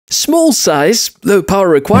Small size, low power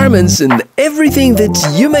requirements, and everything that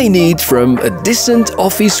you may need from a decent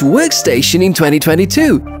office workstation in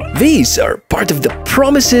 2022. These are part of the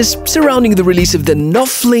promises surrounding the release of the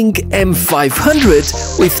Nofflink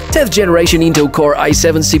M500 with 10th generation Intel Core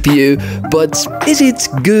i7 CPU, but is it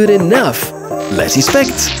good enough? Let's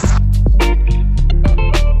inspect.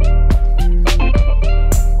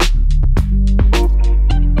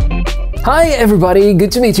 Hi everybody,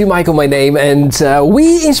 good to meet you, Michael my name, and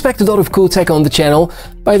we inspect a lot of cool tech on the channel.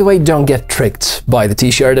 By the way, don't get tricked by the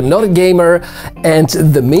t-shirt, I'm not a gamer, and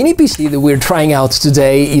the mini PC that we're trying out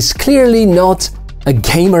today is clearly not a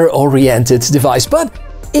gamer-oriented device, but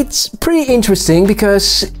it's pretty interesting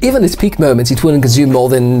because even at peak moments it wouldn't consume more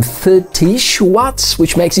than 30-ish watts,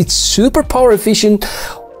 which makes it super power efficient,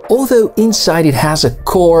 although inside it has a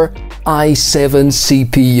Core i7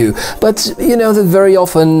 CPU. But you know that very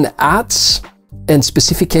often ads and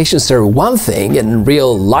specifications are one thing and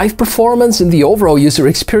real life performance and the overall user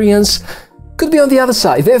experience could be on the other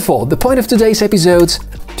side. Therefore, the point of today's episode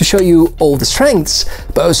to show you all the strengths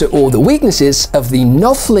but also all the weaknesses of the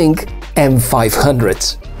Nofflink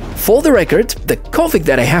M500. For the record, the config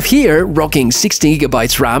that I have here, rocking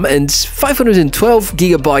 16GB RAM and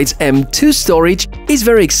 512GB M2 storage, is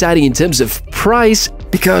very exciting in terms of price,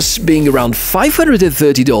 because being around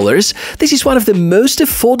 $530, this is one of the most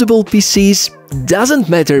affordable PCs, doesn't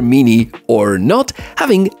matter mini or not,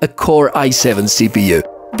 having a Core i7 CPU.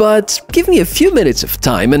 But give me a few minutes of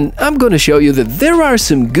time and I'm gonna show you that there are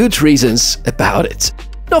some good reasons about it.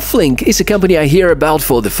 Nofflink is a company I hear about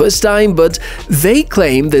for the first time, but they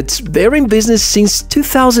claim that they're in business since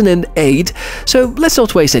 2008, so let's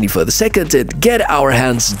not waste any further second and get our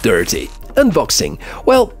hands dirty. Unboxing.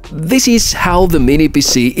 Well, this is how the mini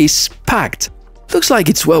PC is packed. Looks like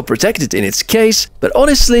it's well protected in its case, but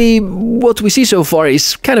honestly, what we see so far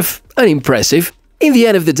is kind of unimpressive. In the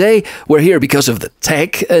end of the day, we're here because of the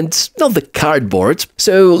tech and not the cardboard,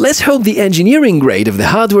 so let's hope the engineering grade of the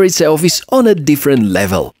hardware itself is on a different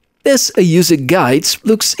level. There's a user guide,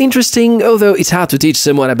 looks interesting, although it's hard to teach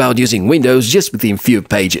someone about using Windows just within few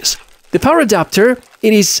pages. The power adapter,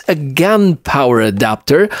 it is a GAN power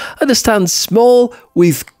adapter, understand small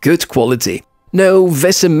with good quality. No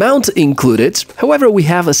VESA mount included, however we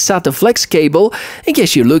have a SATA flex cable in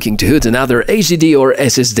case you're looking to hook another HDD or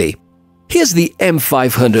SSD. Here's the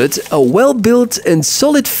M500, a well-built and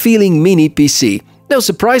solid-feeling mini PC. No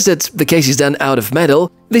surprise that the case is done out of metal.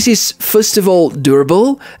 This is first of all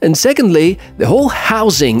durable, and secondly, the whole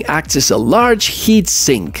housing acts as a large heat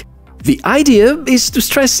sink. The idea is to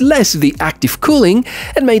stress less the active cooling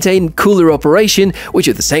and maintain cooler operation, which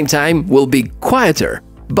at the same time will be quieter.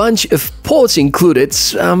 Bunch of ports included,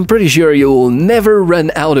 I'm pretty sure you'll never run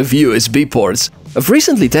out of USB ports. I've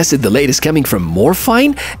recently tested the latest coming from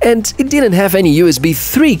Morphine, and it didn't have any USB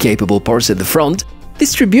 3 capable ports at the front.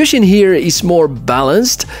 Distribution here is more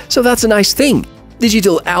balanced, so that's a nice thing.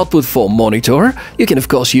 Digital output for monitor, you can of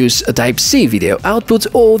course use a Type-C video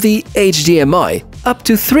output or the HDMI. Up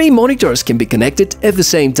to 3 monitors can be connected at the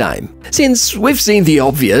same time. Since we've seen the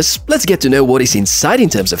obvious, let's get to know what is inside in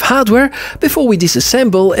terms of hardware before we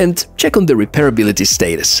disassemble and check on the repairability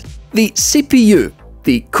status. The CPU,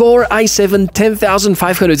 the Core i7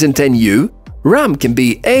 10510U, RAM can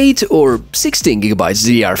be 8 or 16GB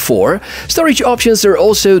DDR4. Storage options are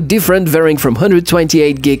also different, varying from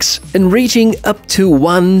 128 gigs and reaching up to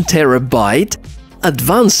 1 TB.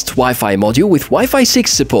 Advanced Wi-Fi module with Wi-Fi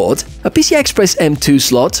 6 support, a PCI Express M2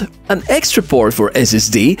 slot, an extra port for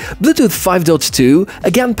SSD, Bluetooth 5.2,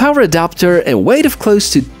 a GAN power adapter, and weight of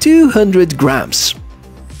close to 200 grams.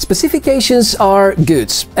 Specifications are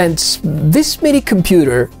good, and this mini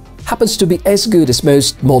computer happens to be as good as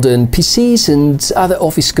most modern PCs and other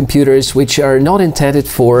office computers which are not intended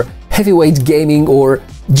for heavyweight gaming or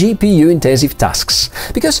GPU-intensive tasks.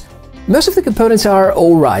 Because most of the components are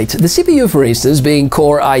alright. The CPU, for instance, being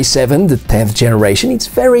Core i7, the 10th generation, it's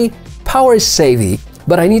very power-savvy.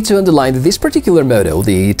 But I need to underline that this particular model,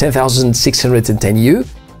 the 10610U,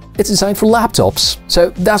 it's designed for laptops.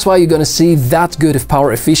 So that's why you're gonna see that good of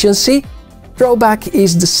power efficiency. Drawback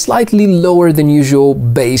is the slightly lower than usual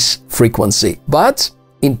base frequency, but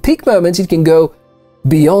in peak moments it can go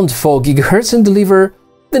beyond 4 GHz and deliver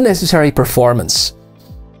the necessary performance.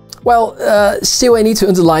 Well, still I need to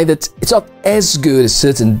underline that it's not as good as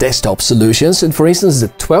certain desktop solutions, and for instance the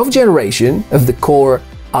 12th generation of the Core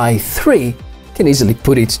i3 can easily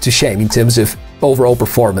put it to shame in terms of overall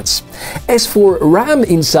performance. As for RAM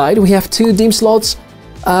inside, we have 2 DIMM slots.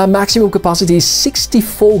 Maximum capacity is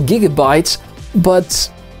 64 GB,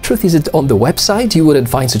 but truth is that on the website you wouldn't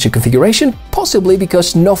find such a configuration, possibly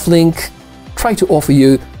because Nofflink tried to offer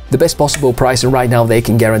you the best possible price, and right now they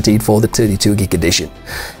can guarantee it for the 32 gig edition.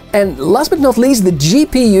 And last but not least, the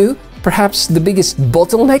GPU, perhaps the biggest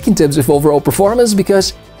bottleneck in terms of overall performance,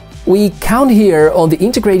 because we count here on the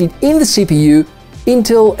integrated in the CPU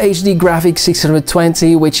Intel HD Graphics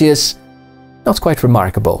 620, which is not quite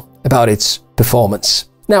remarkable about its performance.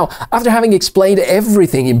 Now, after having explained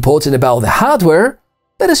everything important about the hardware,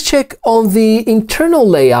 let us check on the internal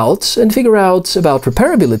layout and figure out about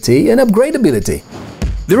repairability and upgradability.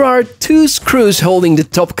 There are two screws holding the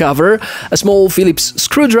top cover, a small Phillips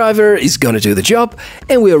screwdriver is gonna do the job,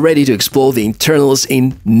 and we are ready to explore the internals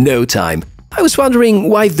in no time. I was wondering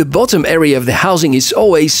why the bottom area of the housing is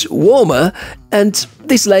always warmer, and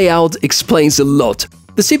this layout explains a lot.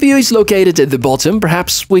 The CPU is located at the bottom.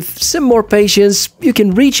 Perhaps with some more patience, you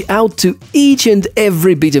can reach out to each and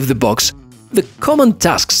every bit of the box. The common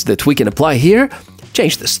tasks that we can apply here: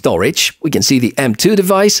 change the storage, we can see the M2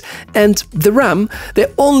 device, and the RAM. There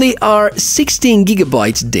only are 16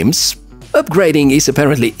 GB DIMMs. Upgrading is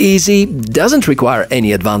apparently easy, doesn't require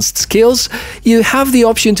any advanced skills. You have the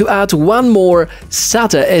option to add one more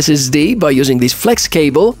SATA SSD by using this flex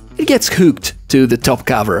cable. It gets hooked to the top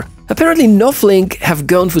cover. Apparently Nofflink have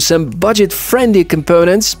gone for some budget-friendly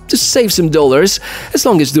components to save some dollars, as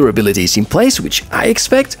long as durability is in place, which I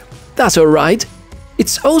expect. That's alright.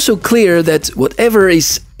 It's also clear that whatever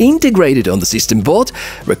is integrated on the system board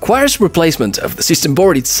requires replacement of the system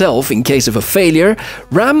board itself in case of a failure.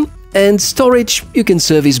 RAM and storage you can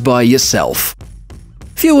service by yourself.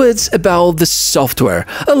 Few words about the software.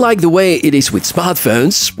 Unlike the way it is with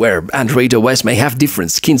smartphones, where Android OS may have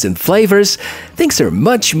different skins and flavors, things are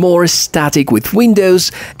much more static with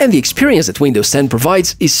Windows, and the experience that Windows 10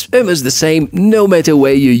 provides is almost the same no matter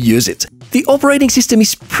where you use it. The operating system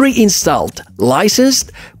is pre-installed,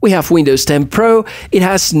 licensed. We have Windows 10 Pro. It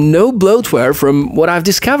has no bloatware from what I've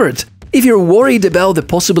discovered. If you're worried about the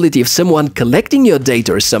possibility of someone collecting your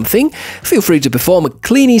data or something, feel free to perform a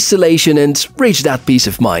clean installation and reach that peace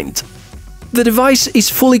of mind. The device is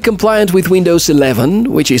fully compliant with Windows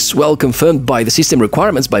 11, which is well confirmed by the system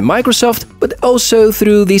requirements by Microsoft, but also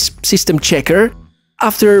through this system checker.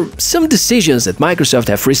 After some decisions that Microsoft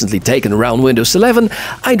have recently taken around Windows 11,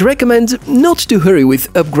 I'd recommend not to hurry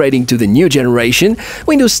with upgrading to the new generation.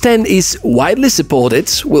 Windows 10 is widely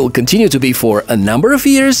supported, will continue to be for a number of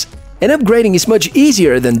years, and upgrading is much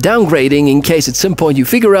easier than downgrading in case at some point you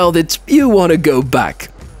figure out that you want to go back.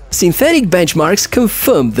 Synthetic benchmarks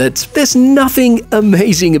confirm that there's nothing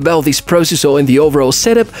amazing about this processor in the overall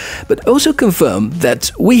setup, but also confirm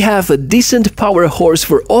that we have a decent power horse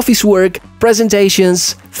for office work,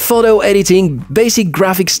 presentations, photo editing, basic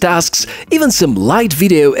graphics tasks, even some light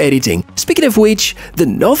video editing. Speaking of which, the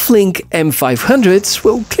Nofflink M500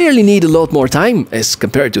 will clearly need a lot more time as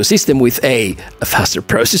compared to a system with A faster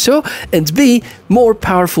processor, and B, more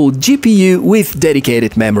powerful GPU with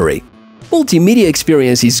dedicated memory. Multimedia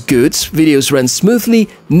experience is good, videos run smoothly,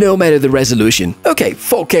 no matter the resolution. Okay,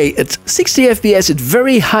 4K at 60 FPS at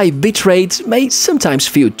very high bitrate may sometimes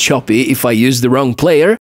feel choppy if I use the wrong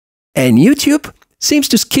player. And YouTube seems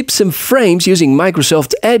to skip some frames using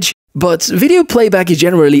Microsoft Edge, but video playback is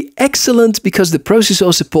generally excellent because the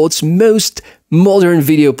processor supports most modern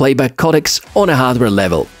video playback codecs on a hardware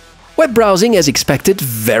level. Web browsing, as expected,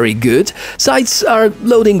 very good. Sites are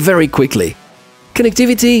loading very quickly.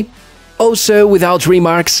 Connectivity, also without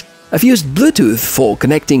remarks. I've used Bluetooth for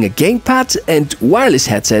connecting a gamepad and wireless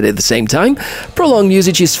headset at the same time. Prolonged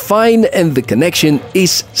usage is fine and the connection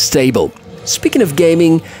is stable. Speaking of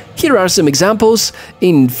gaming, here are some examples.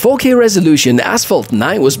 In 4K resolution, Asphalt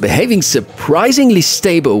 9 was behaving surprisingly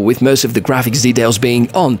stable with most of the graphics details being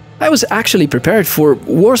on. I was actually prepared for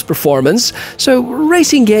worse performance, so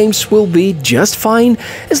racing games will be just fine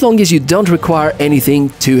as long as you don't require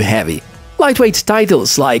anything too heavy. Lightweight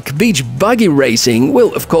titles like Beach Buggy Racing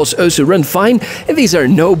will of course also run fine, and these are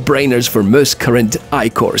no-brainers for most current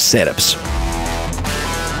iCore setups.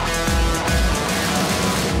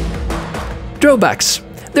 Drawbacks.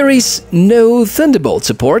 There is no Thunderbolt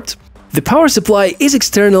support. The power supply is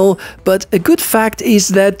external, but a good fact is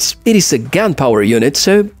that it is a GaN power unit,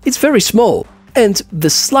 so it's very small. And the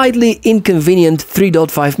slightly inconvenient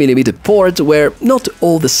 3.5mm port where not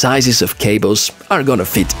all the sizes of cables are gonna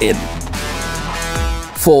fit in.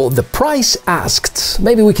 For the price asked,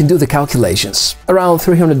 maybe we can do the calculations. Around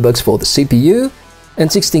 300 bucks for the CPU,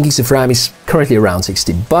 and 16 gigs of RAM is currently around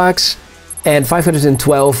 60 bucks. And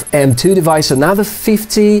 512 M2 device, another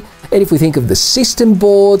 50. And if we think of the system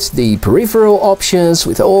board, the peripheral options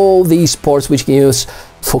with all these ports which you can use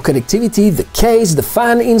for connectivity, the case, the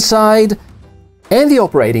fan inside, and the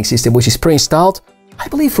operating system which is pre-installed, I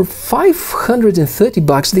believe for 530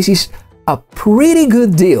 bucks this is a pretty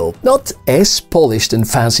good deal. Not as polished and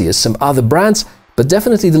fancy as some other brands, but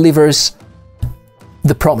definitely delivers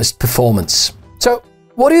the promised performance. So,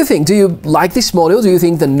 what do you think? Do you like this model? Do you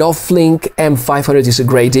think the Nofflink M500 is a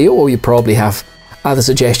great deal, or you probably have other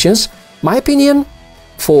suggestions? My opinion,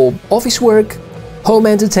 for office work, home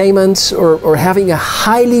entertainment, or having a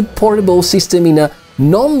highly portable system in a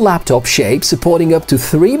non-laptop shape supporting up to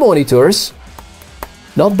 3 monitors,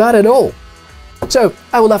 not bad at all. So,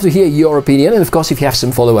 I would love to hear your opinion, and of course, if you have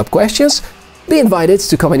some follow-up questions, be invited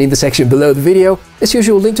to comment in the section below the video. As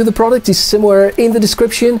usual, link to the product is somewhere in the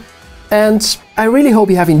description. And I really hope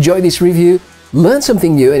you have enjoyed this review, learned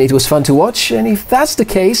something new, and it was fun to watch. And if that's the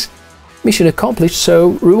case, mission accomplished, so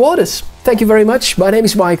reward us. Thank you very much. My name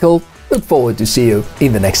is Michael. Look forward to see you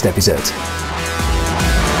in the next episode.